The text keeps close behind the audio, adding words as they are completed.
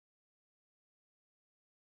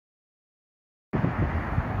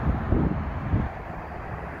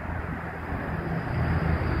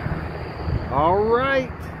All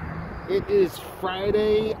right, it is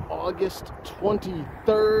Friday, August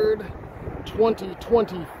 23rd,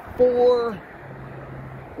 2024,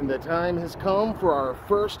 and the time has come for our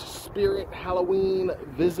first Spirit Halloween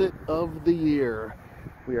visit of the year.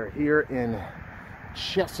 We are here in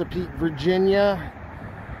Chesapeake, Virginia,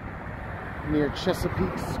 near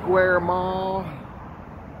Chesapeake Square Mall.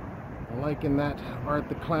 Liking that Art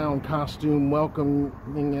the Clown costume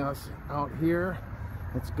welcoming us out here.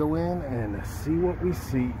 Let's go in and see what we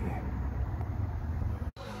see.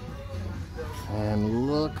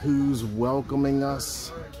 And look who's welcoming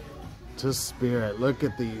us to Spirit. Look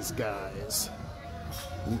at these guys.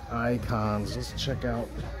 The icons. Let's check out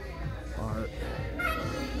Art.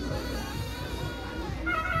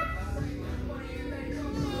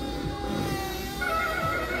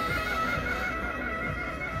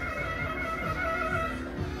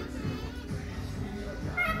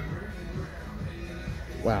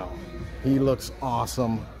 Wow, he looks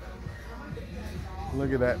awesome.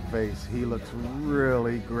 Look at that face. He looks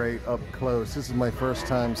really great up close. This is my first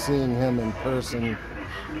time seeing him in person.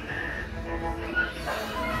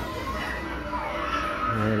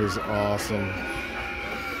 That is awesome.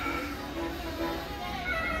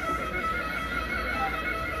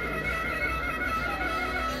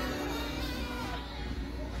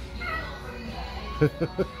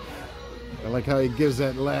 I like how he gives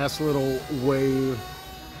that last little wave.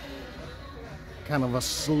 Kind of a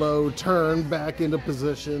slow turn back into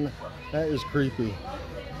position. That is creepy.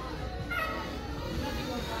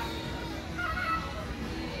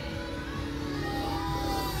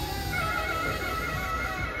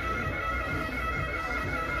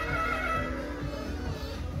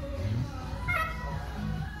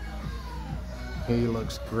 He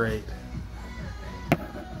looks great.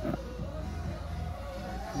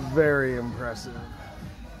 Very impressive.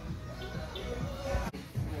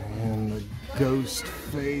 And the ghost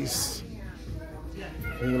face.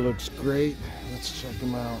 He looks great. Let's check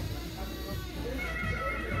him out.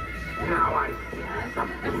 Now I see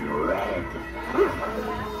something red.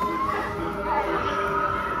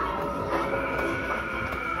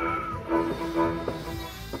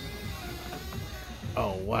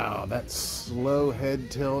 Oh wow, that slow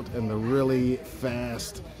head tilt and the really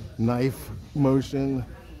fast knife motion.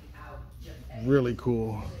 Really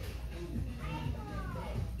cool.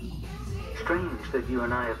 Strange that you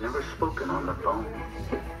and I have never spoken on the phone.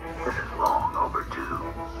 This is long overdue.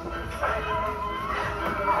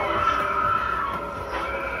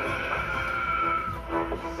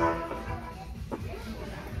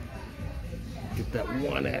 Get that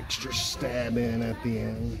one extra stab in at the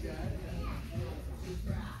end.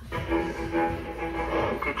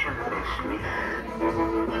 Did you miss me?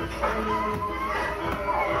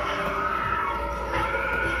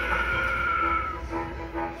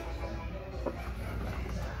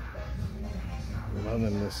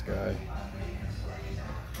 Loving this guy.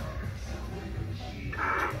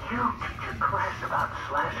 You teach a class about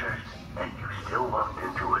slashers, and you still walked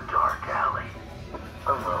into a dark alley.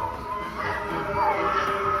 Alone.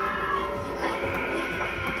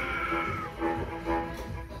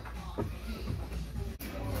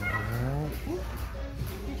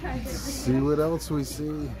 Let's see what else we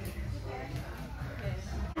see.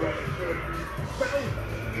 I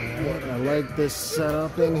like this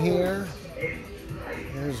setup in here.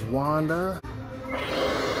 There's Wanda.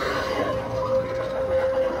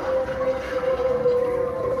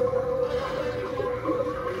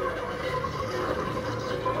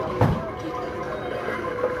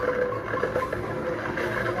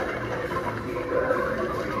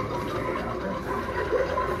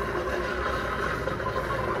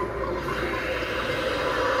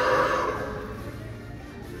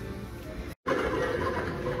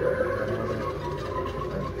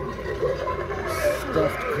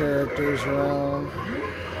 Stuffed characters around,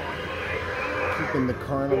 keeping the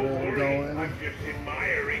carnival going. I'm just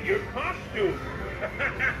admiring your costume.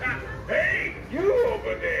 Hey, you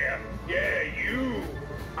over there. Yeah, you.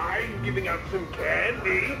 I'm giving out some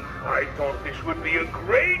candy. I thought this would be a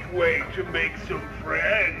great way to make some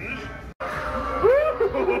friends.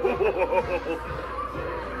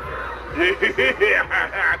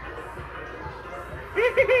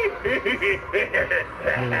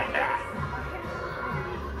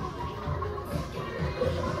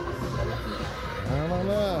 I don't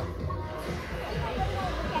know.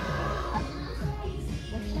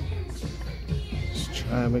 Let's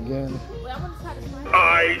try him again.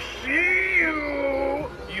 I see you.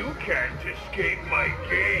 You can't escape my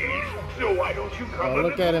gaze. So why don't you come? Oh,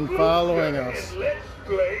 look at him following us. And let's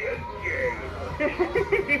play a game.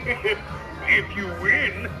 If you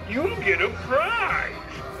win, you'll get a prize.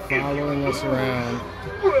 following us around.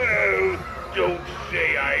 Well, don't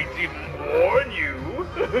say I didn't warn you.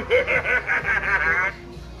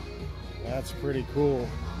 That's pretty cool,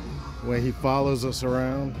 the way he follows us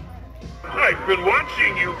around. I've been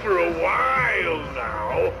watching you for a while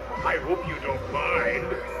now. I hope you don't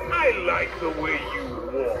mind. I like the way you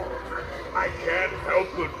walk. I can't help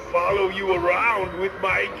but follow you around with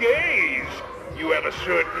my gaze. You have a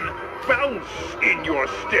certain bounce in your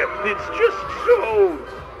step that's just so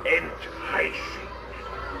enticing.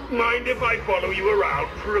 Mind if I follow you around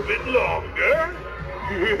for a bit longer?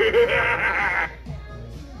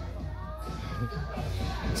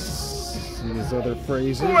 See his other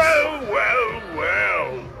phrases? Well.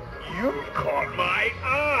 You've caught my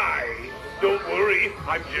eye. Don't worry,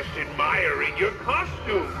 I'm just admiring your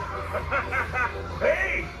costume.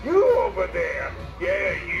 Hey, you over there.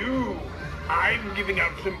 Yeah, you. I'm giving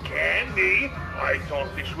out some candy. I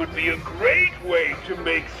thought this would be a great way to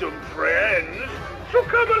make some friends. So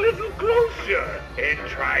come a little closer and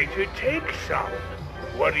try to take some.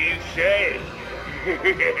 What do you say?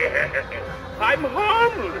 I'm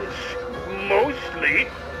harmless. Mostly.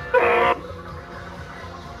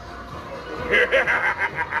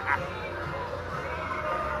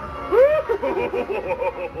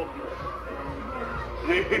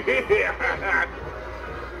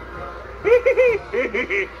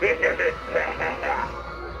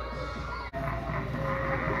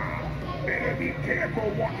 Better be careful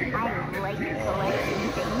walking around. I like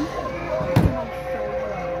collecting things.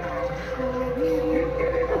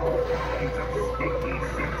 Sticky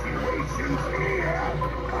situations here.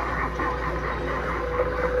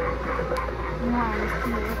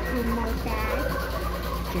 Want to know that?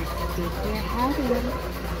 Just stick your head in.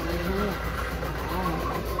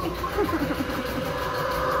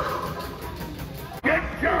 Get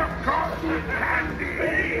your cotton candy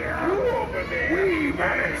here. You over there. We've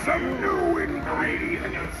added some new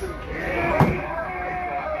ingredients.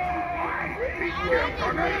 I think you're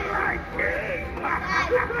gonna like it.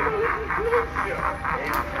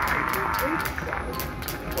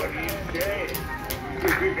 What do you say?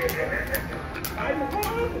 I'm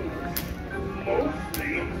harmless.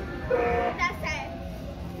 Mostly.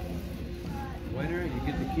 Winner, you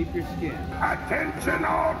get to keep your skin. Attention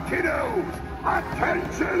all kiddos!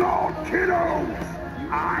 Attention all kiddos!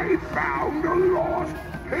 I found a lost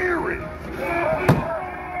parent!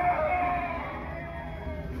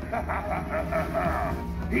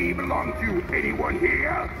 He belongs to anyone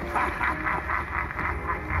here?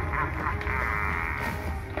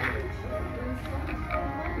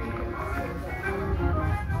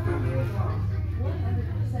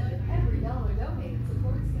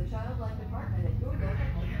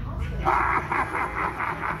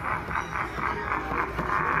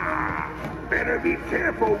 Better be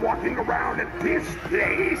careful walking around at this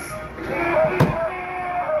place.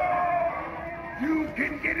 You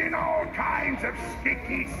can get in all kinds of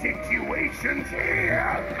sticky situations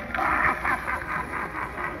here.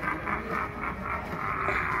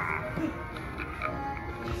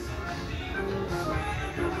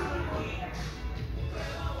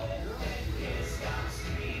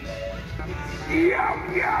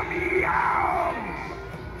 Yum, yum, yum!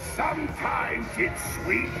 Sometimes it's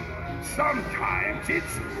sweet, sometimes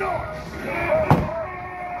it's not.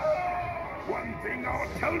 One thing I'll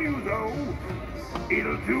tell you though,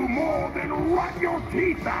 it'll do more than rot your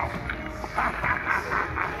teeth out.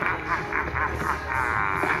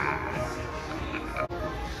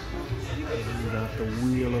 We got the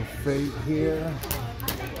Wheel of Fate here.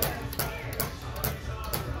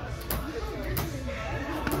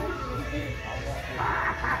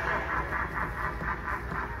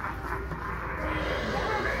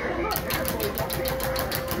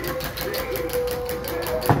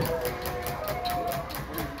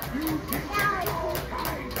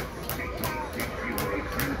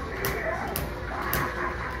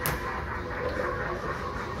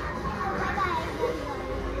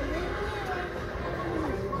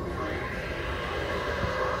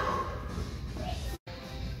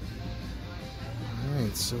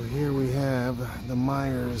 So here we have the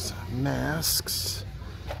Myers masks.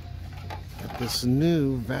 Got this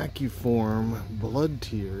new Vacuform Blood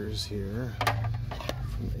Tears here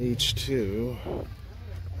from H2.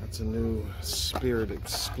 That's a new Spirit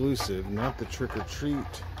exclusive, not the Trick or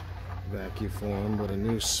Treat Vacuform, but a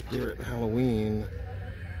new Spirit Halloween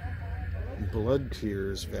Blood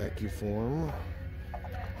Tears Vacuform.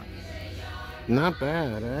 Not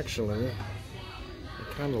bad, actually.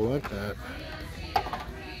 I kind of like that.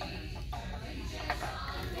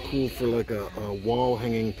 Cool for like a wall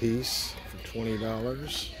hanging piece for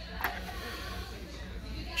 $20.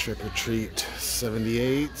 Trick or Treat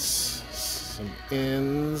 78s, some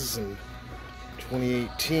N's and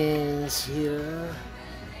 2018s here,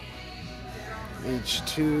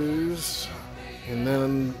 H2s, and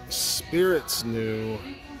then Spirit's new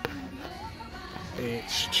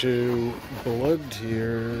H2 Blood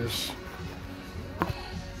Tears.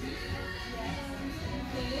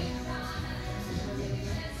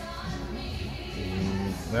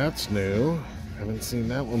 That's new. Haven't seen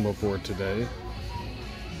that one before today.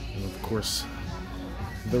 And of course,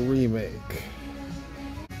 the remake.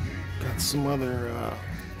 Got some other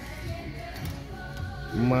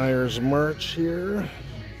Myers merch here.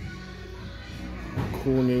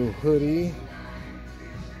 Cool new hoodie.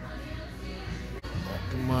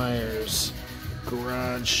 Got the Myers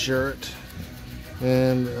garage shirt.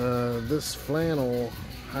 And this flannel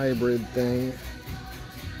hybrid thing.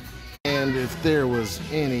 And if there was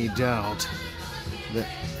any doubt that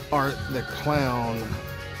Art the Clown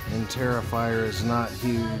in Terrifier is not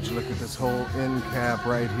huge, look at this whole end cap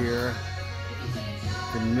right here.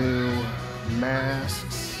 The new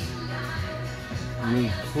masks, new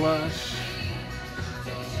plush.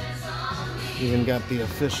 Even got the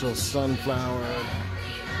official sunflower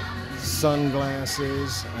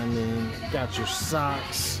sunglasses. I mean, got your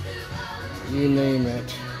socks, you name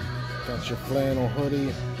it. Got your flannel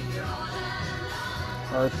hoodie.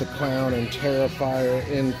 Art the Clown and Terrifier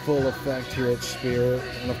in full effect here at Spirit.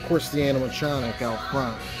 And of course the animatronic out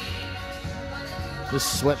front.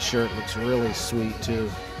 This sweatshirt looks really sweet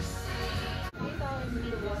too.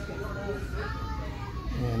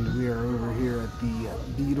 And we are over here at the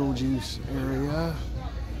Beetlejuice area.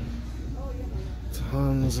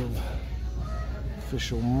 Tons of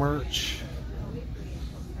official merch.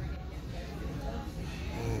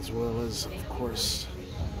 As well as, of course,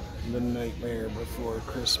 The Nightmare Before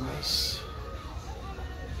Christmas.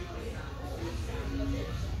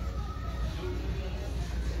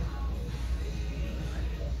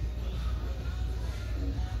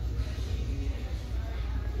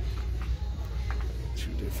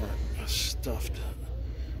 Two different stuffed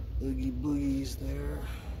Oogie Boogies there.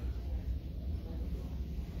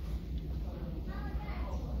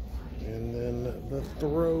 And then the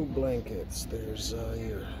throw blankets. There's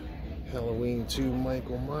your Halloween 2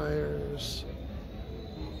 Michael Myers.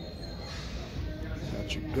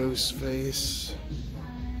 Got your Ghostface.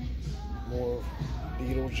 More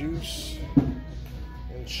Beetlejuice.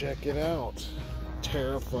 And check it out.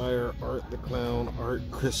 Terrifier Art the Clown Art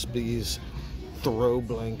Crispies throw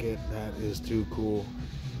blanket. That is too cool.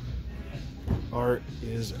 Art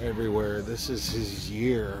is everywhere. This is his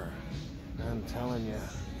year. I'm telling you.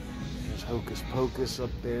 There's Hocus Pocus up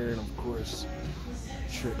there, and of course,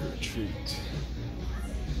 Trick or Treat.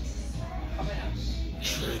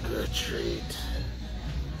 Trick or Treat.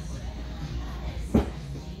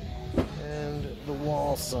 And the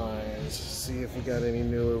wall signs. See if we got any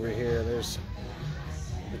new over here. There's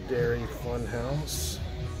the Dairy Funhouse.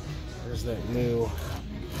 There's that new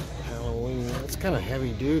Halloween. It's kind of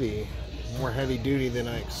heavy duty. More heavy duty than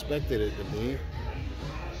I expected it to be.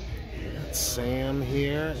 We got Sam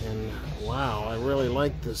here, and wow, I really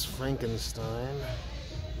like this Frankenstein.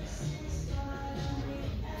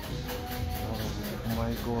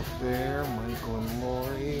 Michael up there, Michael and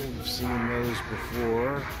Lori. We've seen those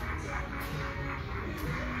before.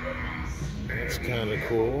 That's kind of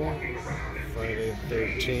cool. Friday the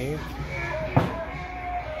 13th.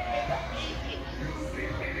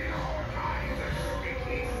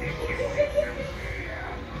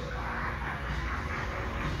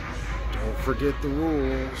 Don't forget the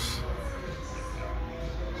rules.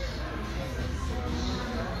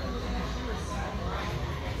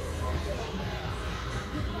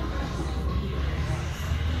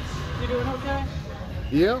 You doing okay?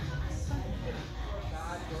 Yeah.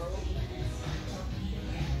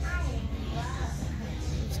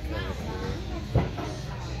 That's kind of cool.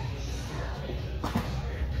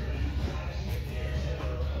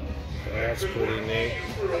 That's pretty neat.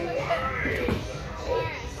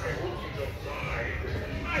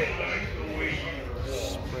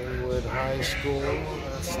 Springwood High School.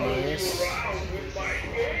 That's nice.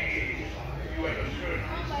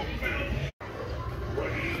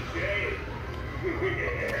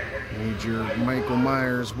 Need your Michael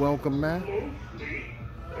Myers welcome mat.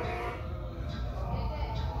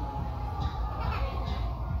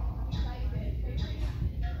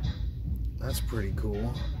 That's pretty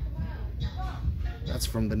cool. That's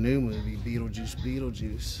from the new movie,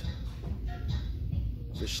 Beetlejuice.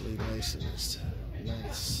 Officially licensed.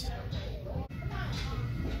 Nice.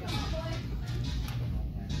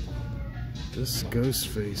 This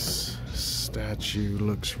Ghostface statue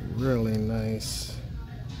looks really nice.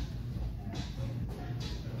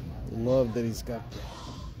 Love that he's got the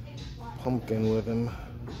pumpkin with him.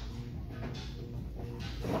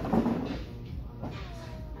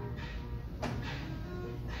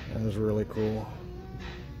 That was really cool.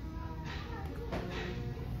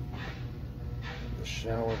 The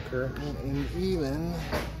shower curtain, and even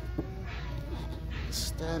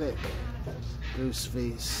static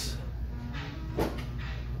Ghostface.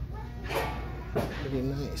 Pretty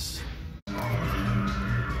nice.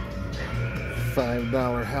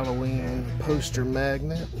 $5 Halloween poster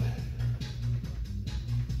magnet.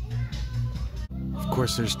 Of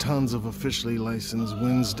course, there's tons of officially licensed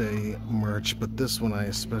Wednesday merch, but this one I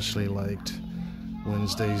especially liked.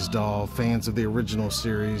 Wednesday's doll. Fans of the original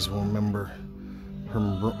series will remember her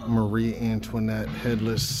Marie Antoinette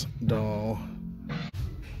headless doll.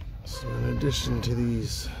 So in addition to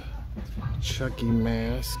these Chucky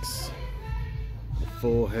masks, the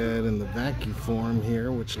full head and the vacuum form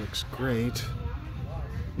here, which looks great.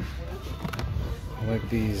 I like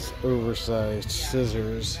these oversized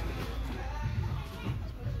scissors.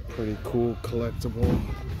 Pretty cool collectible.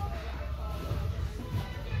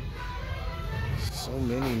 So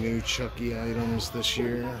many new Chucky items this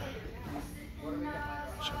year.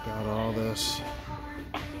 Check out all this.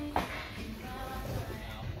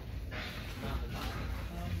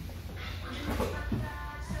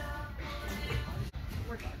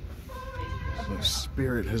 So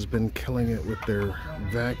Spirit has been killing it with their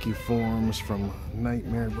vacuum forms from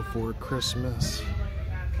Nightmare Before Christmas.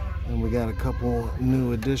 And we got a couple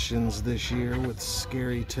new additions this year with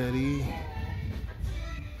Scary Teddy.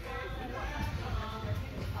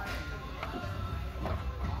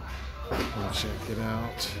 Check it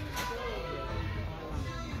out.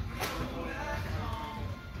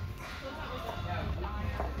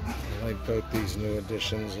 I like both these new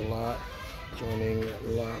additions a lot. Joining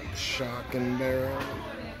Lock, Shock, and Barrel.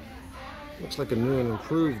 Looks like a new and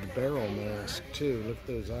improved barrel mask too. Look at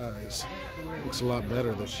those eyes. Looks a lot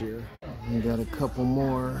better this year. We got a couple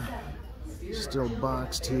more still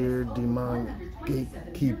boxed here. Demonic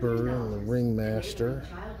Gatekeeper and the Ringmaster.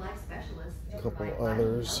 A couple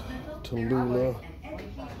others. Tallulah,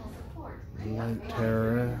 Night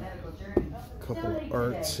Terror. A couple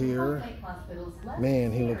arts here.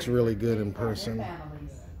 Man, he looks really good in person.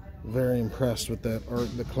 Very impressed with that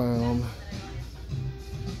Art the Clown.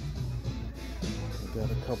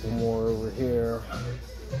 Got a couple more over here.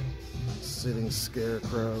 Sitting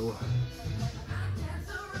Scarecrow.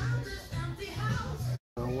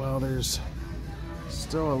 While there's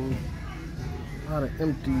still a lot of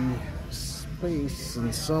empty space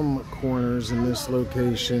in some corners in this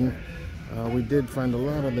location, we did find a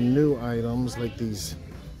lot of the new items, like these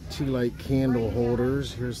tea light candle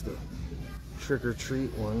holders. Here's the Trick or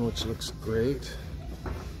Treat one, which looks great.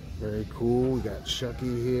 Very cool. We got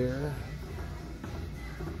Chucky here.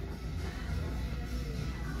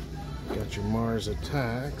 Got your Mars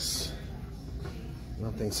Attacks.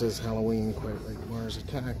 Nothing says Halloween quite like Mars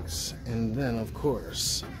Attacks. And then, of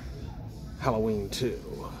course, Halloween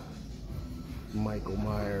 2. Michael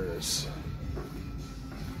Myers.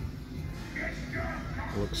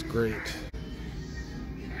 Looks great.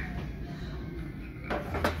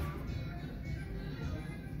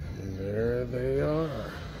 And there they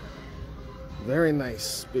are. Very nice,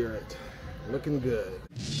 Spirit. Looking good.